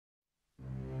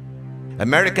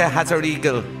America has her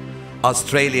eagle,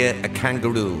 Australia a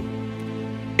kangaroo.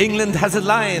 England has a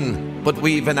lion, but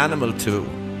we've an animal too.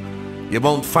 You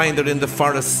won't find her in the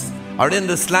forests or in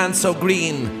this land so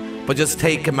green, but just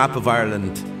take a map of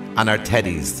Ireland and our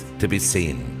teddies to be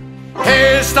seen.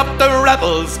 Here stop the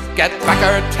rebels, get back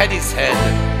our teddy's head.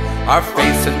 Our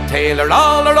face and tail are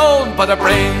all our own, but our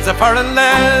brains are foreign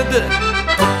lead.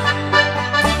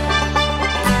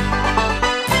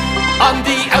 On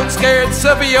the outskirts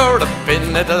of Europe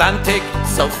in Atlantic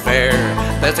so fair,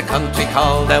 there's a country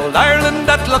called Old Ireland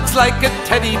that looks like a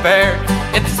teddy bear.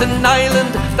 It's an island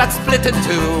that's split in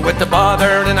two with the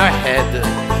border in our head.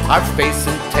 Our face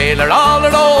and tail are all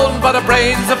our own, but our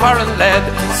brains are foreign lead.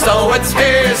 So it's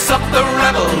here's up the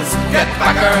rebels, get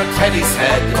back our teddy's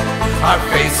head. Our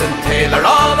face and tail are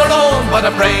all our own, but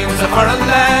our brains are foreign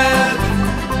lead.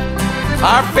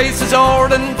 Our faces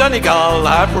are in Donegal,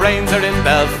 our brains are in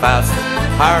Belfast.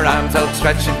 Our arms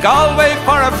outstretched in Galway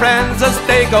for our friends as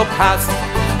they go past.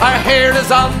 Our hair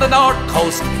is on the north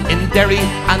coast, in Derry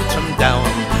and Down.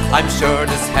 I'm sure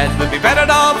this head would be better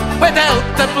off without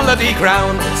the bloody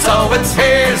crown. So it's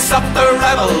here's up the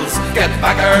rebels, get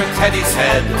back our teddy's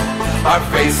head. Our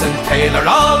face and tail are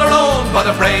all our own, but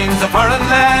our brains are foreign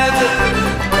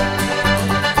lead.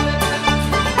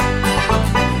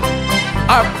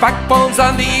 Our backbones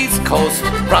on the east coast,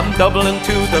 from Dublin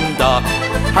to Dundalk.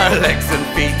 Our legs and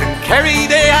feet in Kerry,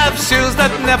 they have shoes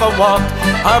that never walked.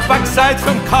 Our backsides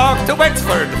from Cork to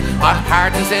Wexford, our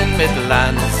heart is in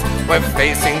Midlands. We're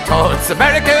facing towards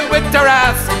America with our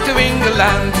ass to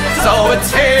England. So it's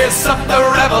here's up the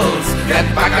rebels, get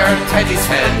back our teddy's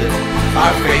head.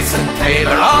 Our face and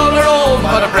tail are all our own,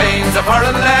 but our brains are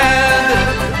foreign lead.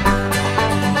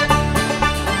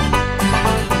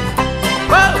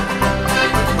 Well,